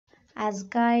as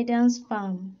guidance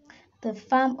farm, the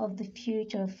farm of the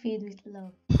future filled with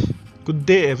love. Good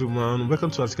day everyone,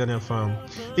 welcome to Asgardian Farm.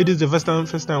 If this is the first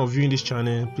time of viewing this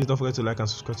channel, please don't forget to like and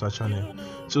subscribe to our channel.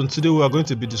 So today we are going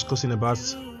to be discussing about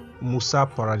Musa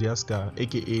paradiasca,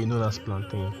 aka known as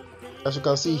plantain. As you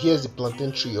can see, here's the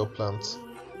plantain tree or plant.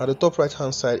 At the top right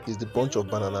hand side is the bunch of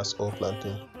bananas or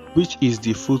plantain, Which is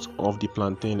the fruit of the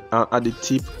plantain, and at the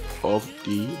tip of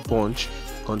the bunch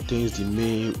contains the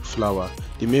main flower.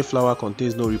 The main flower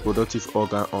contains no reproductive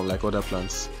organ unlike other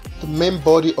plants. The main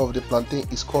body of the plantain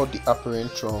is called the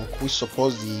apparent trunk, which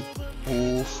supports the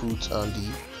whole fruit and the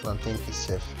plantain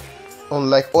itself.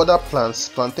 Unlike other plants,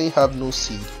 plantain have no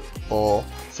seed or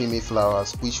female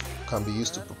flowers which can be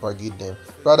used to propagate them.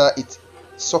 Rather, its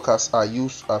suckers are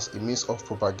used as a means of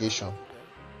propagation.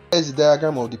 Here is the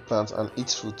diagram of the plant and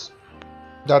its fruit.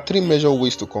 There are three major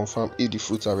ways to confirm if the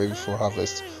fruits are ready for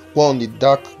harvest. 1. The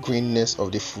dark greenness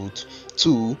of the fruit.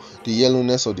 2. The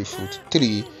yellowness of the fruit.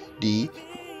 3. The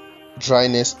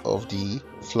dryness of the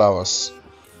flowers.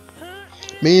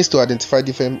 Means to identify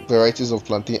different varieties of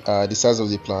plantain are the size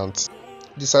of the plant,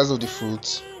 the size of the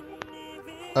fruit,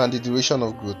 and the duration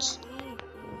of growth.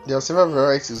 There are several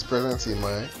varieties present in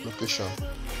my location.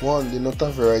 1. The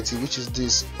northern variety, which is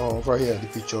this right here in the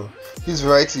picture. This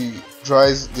variety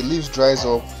the leaves dries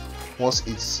up once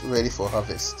it's ready for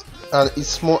harvest, and it's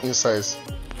small in size.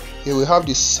 Here we have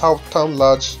the southern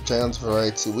large giant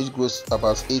variety, which grows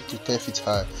about 8 to 10 feet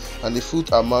high, and the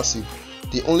fruit are massive.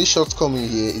 The only shortcoming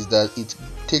here is that it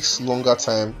takes longer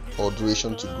time or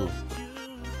duration to grow.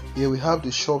 Here we have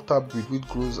the shorter breed, which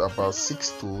grows about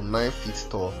 6 to 9 feet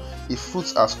tall. Its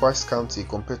fruits are quite scanty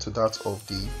compared to that of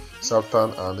the southern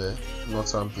and the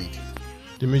northern breed.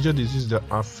 The major diseases that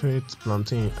affect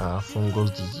plantain are fungus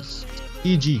disease,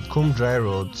 e.g. comb dry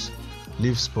rots,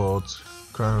 leaf spots,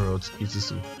 crown rots,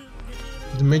 etc.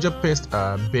 The major pests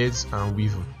are birds and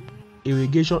weevil.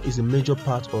 Irrigation is a major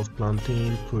part of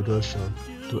plantain production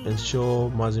to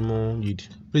ensure maximum yield.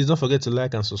 Please don't forget to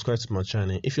like and subscribe to my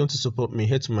channel. If you want to support me,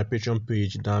 head to my Patreon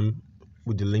page down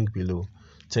with the link below.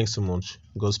 Thanks so much.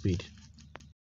 Godspeed.